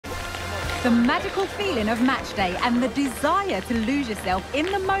The magical feeling of match day and the desire to lose yourself in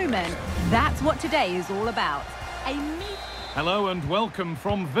the moment, that's what today is all about. Hello and welcome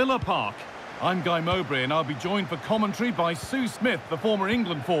from Villa Park. I'm Guy Mowbray and I'll be joined for commentary by Sue Smith, the former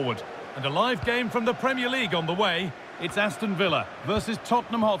England forward. And a live game from the Premier League on the way. It's Aston Villa versus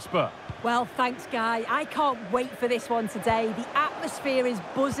Tottenham Hotspur. Well, thanks, Guy. I can't wait for this one today. The atmosphere is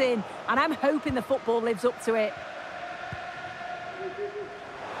buzzing and I'm hoping the football lives up to it.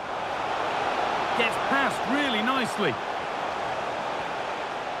 Gets past really nicely.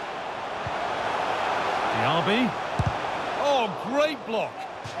 Diaby. Oh, great block.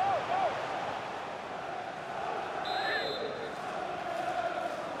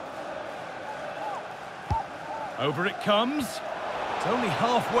 Over it comes. It's only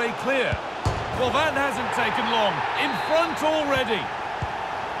halfway clear. Well, that hasn't taken long. In front already.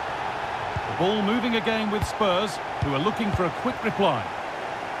 The ball moving again with Spurs, who are looking for a quick reply.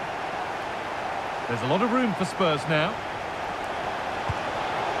 There's a lot of room for Spurs now.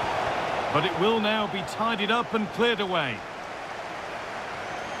 But it will now be tidied up and cleared away.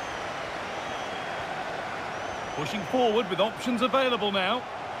 Pushing forward with options available now.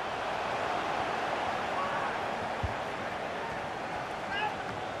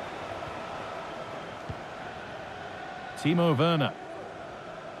 Timo Werner.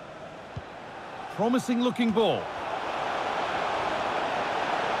 Promising looking ball.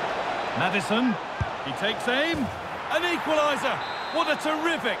 Maddison. He takes aim. An equaliser. What a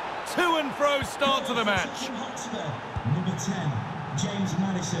terrific to and fro start to the match. Number 10, James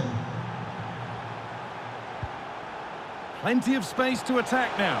Maddison. Plenty of space to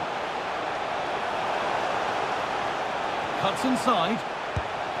attack now. Cuts inside.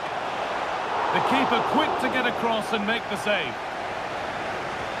 The keeper quick to get across and make the save.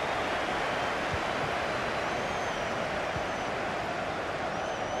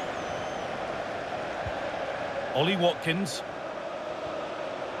 Ollie Watkins.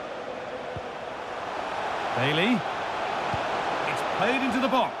 Bailey. It's played into the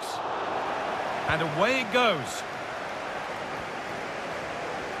box. And away it goes.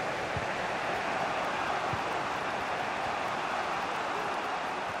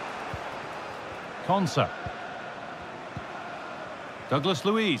 Konsa. Douglas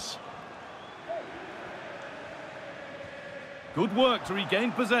Luiz. Good work to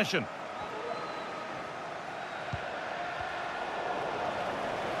regain possession.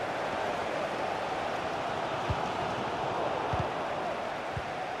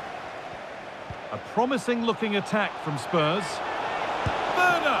 A promising looking attack from Spurs.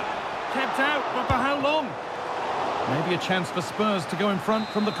 Werner! Kept out, but for how long? Maybe a chance for Spurs to go in front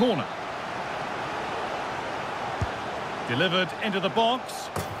from the corner. Delivered into the box.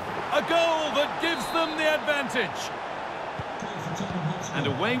 A goal that gives them the advantage. And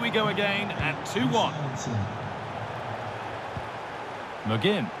away we go again at 2-1.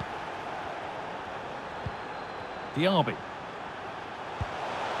 McGinn. Diaby.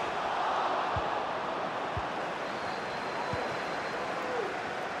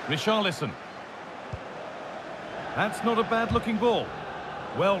 Richarlison. That's not a bad looking ball.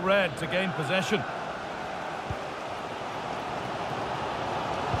 Well read to gain possession.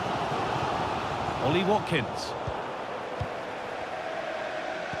 Ollie Watkins.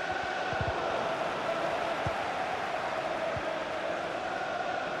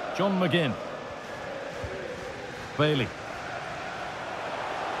 John McGinn. Bailey.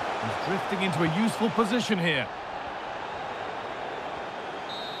 He's drifting into a useful position here.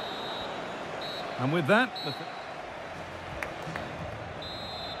 And with that...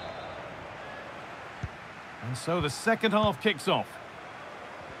 And so the second half kicks off.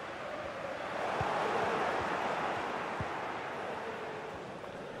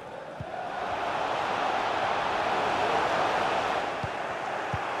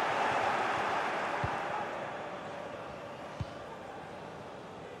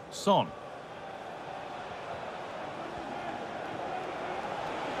 Son.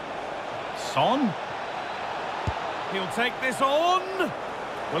 Son. He'll take this on.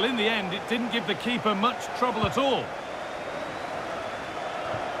 Well, in the end, it didn't give the keeper much trouble at all.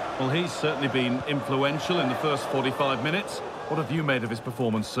 Well, he's certainly been influential in the first 45 minutes. What have you made of his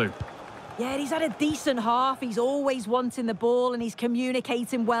performance, Sue? Yeah, he's had a decent half. He's always wanting the ball and he's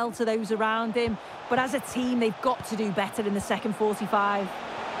communicating well to those around him. But as a team, they've got to do better in the second 45.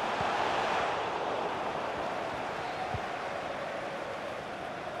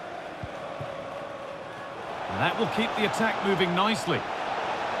 That will keep the attack moving nicely.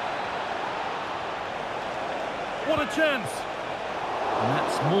 What a chance! And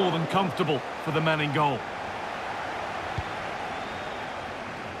that's more than comfortable for the man in goal.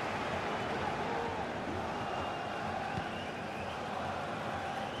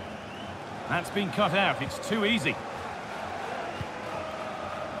 That's been cut out. It's too easy.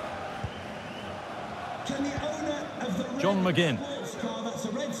 Can the owner of the John red McGinn. sports car, that's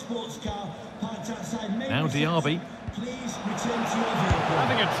a red sports car, parked outside main Now Diaby. please return to your vehicle.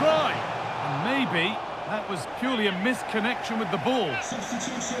 Having a try. And maybe that was purely a misconnection with the ball.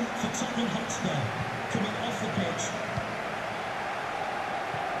 Substitution for Tottenham Hotspur, coming off the pitch.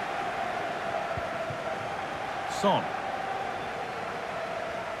 Son.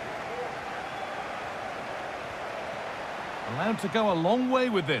 Allowed to go a long way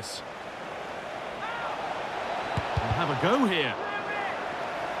with this. We'll have a go here.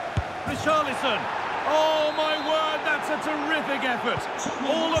 Richarlison. Oh, my word, that's a terrific effort.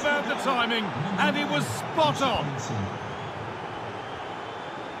 All about the timing, and it was spot on.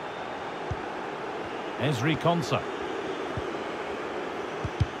 Ezri Konsa.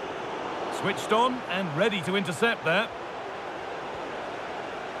 Switched on and ready to intercept there.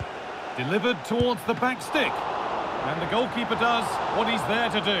 Delivered towards the back stick. And the goalkeeper does what he's there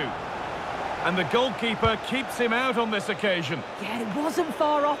to do. And the goalkeeper keeps him out on this occasion. Yeah, it wasn't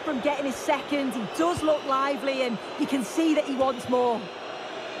far off from getting his second. He does look lively and you can see that he wants more.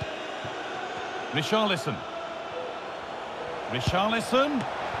 Richarlison. Richarlison,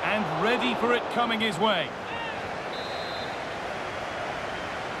 and ready for it coming his way.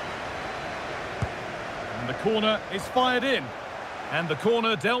 And the corner is fired in. And the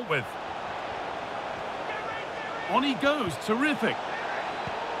corner dealt with. On he goes, terrific.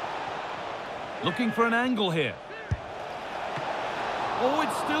 Looking for an angle here. Oh,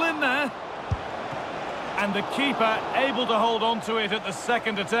 it's still in there. And the keeper able to hold on to it at the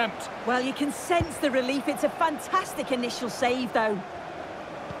second attempt. Well, you can sense the relief. It's a fantastic initial save, though.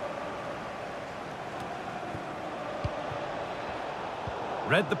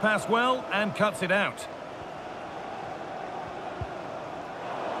 Read the pass well and cuts it out.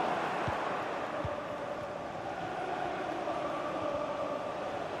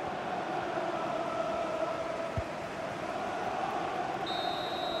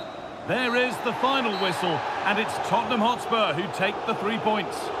 There is the final whistle, and it's Tottenham Hotspur who take the 3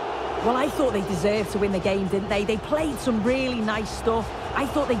 points. Well, I thought they deserved to win the game, didn't they? They played some really nice stuff. I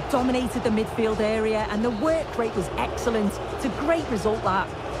thought they dominated the midfield area, and the work rate was excellent. It's a great result, that.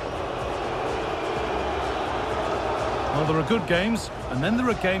 Well, there are good games, and then there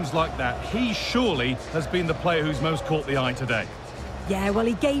are games like that. He surely has been the player who's most caught the eye today. Yeah, well,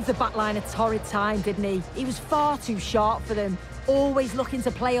 he gave the back line a torrid time, didn't he? He was far too sharp for them. Always looking to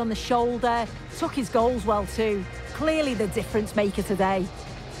play on the shoulder. Took his goals well, too. Clearly the difference maker today.